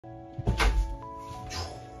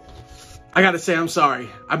I gotta say, I'm sorry.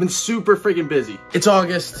 I've been super freaking busy. It's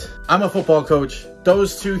August. I'm a football coach.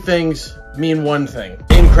 Those two things mean one thing.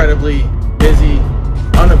 Incredibly busy,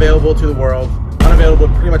 unavailable to the world, unavailable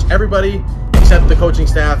to pretty much everybody except the coaching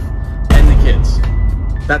staff and the kids.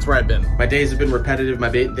 That's where I've been. My days have been repetitive. My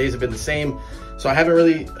days have been the same. So I haven't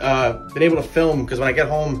really been able to film because when I get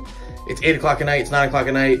home, it's 8 o'clock at night, it's 9 o'clock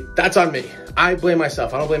at night. That's on me. I blame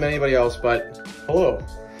myself. I don't blame anybody else, but hello.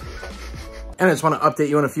 And I just want to update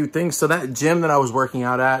you on a few things. So that gym that I was working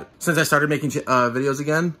out at, since I started making videos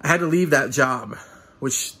again, I had to leave that job,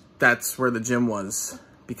 which that's where the gym was,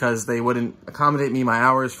 because they wouldn't accommodate me my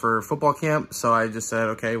hours for football camp. So I just said,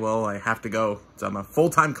 okay, well, I have to go. So I'm a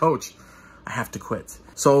full-time coach. I have to quit.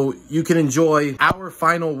 So you can enjoy our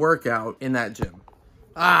final workout in that gym.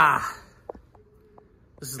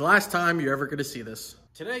 This is the last time you're ever gonna see this.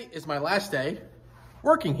 Today is my last day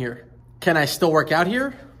working here. Can I still work out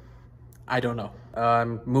here? I don't know.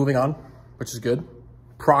 I'm moving on, which is good.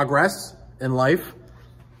 Progress in life.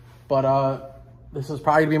 But this is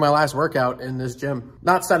probably gonna be my last workout in this gym.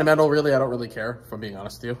 Not sentimental, really. I don't really care, if I'm being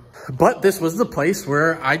honest with you. But this was the place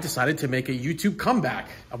where I decided to make a YouTube comeback.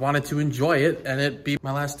 I wanted to enjoy it and it be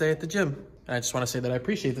my last day at the gym. And I just want to say that I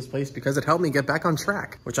appreciate this place because it helped me get back on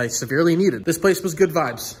track, which I severely needed. This place was good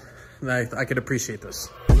vibes, and I could appreciate this.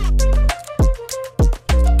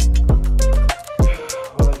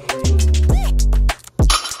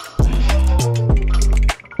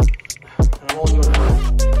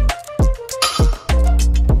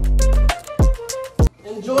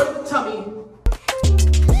 Enjoy the tummy.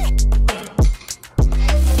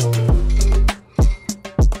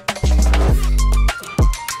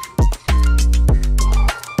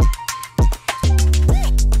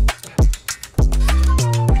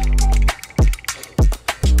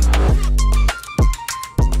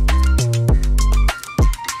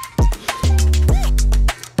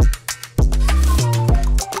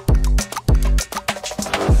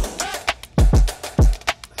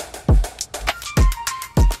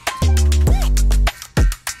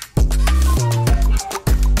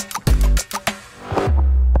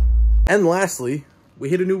 And lastly, we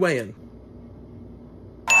hit a new weigh-in.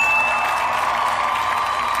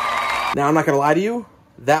 Now, I'm not gonna lie to you,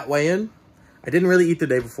 that weigh-in, I didn't really eat the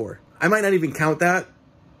day before. I might not even count that,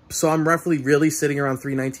 so I'm roughly really sitting around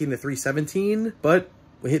 319 to 317, but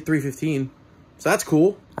we hit 315, so that's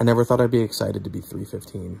cool. I never thought I'd be excited to be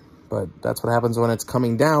 315, but that's what happens when it's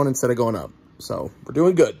coming down instead of going up. So we're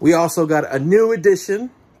doing good. We also got a new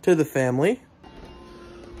addition to the family.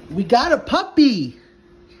 We got a puppy.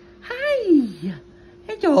 Hi.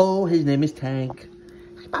 Hello. His name is Tank.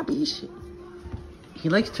 Hi, puppies. He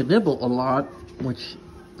likes to nibble a lot, which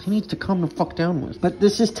he needs to calm the fuck down with. But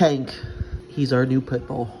this is Tank. He's our new pit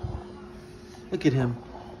bull. Look at him.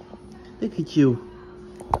 Look at you.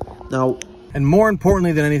 Now, and more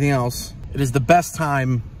importantly than anything else, it is the best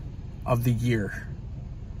time of the year.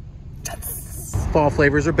 Fall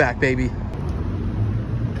flavors are back, baby.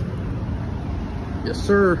 Yes,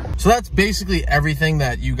 sir. So that's basically everything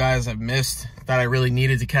that you guys have missed that I really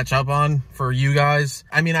needed to catch up on for you guys.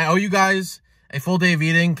 I mean, I owe you guys a full day of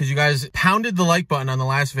eating because you guys pounded the like button on the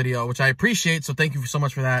last video, which I appreciate. So thank you so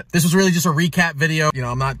much for that. This was really just a recap video. You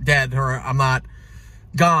know, I'm not dead or I'm not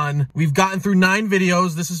gone. We've gotten through 9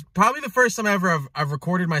 videos. This is probably the first time ever I've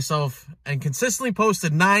recorded myself and consistently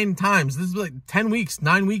posted 9 times. This is like 10 weeks,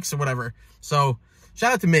 9 weeks or whatever. So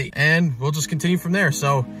shout out to me and we'll just continue from there.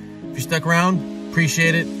 So if you stuck around,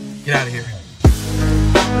 appreciate it. Get out of here.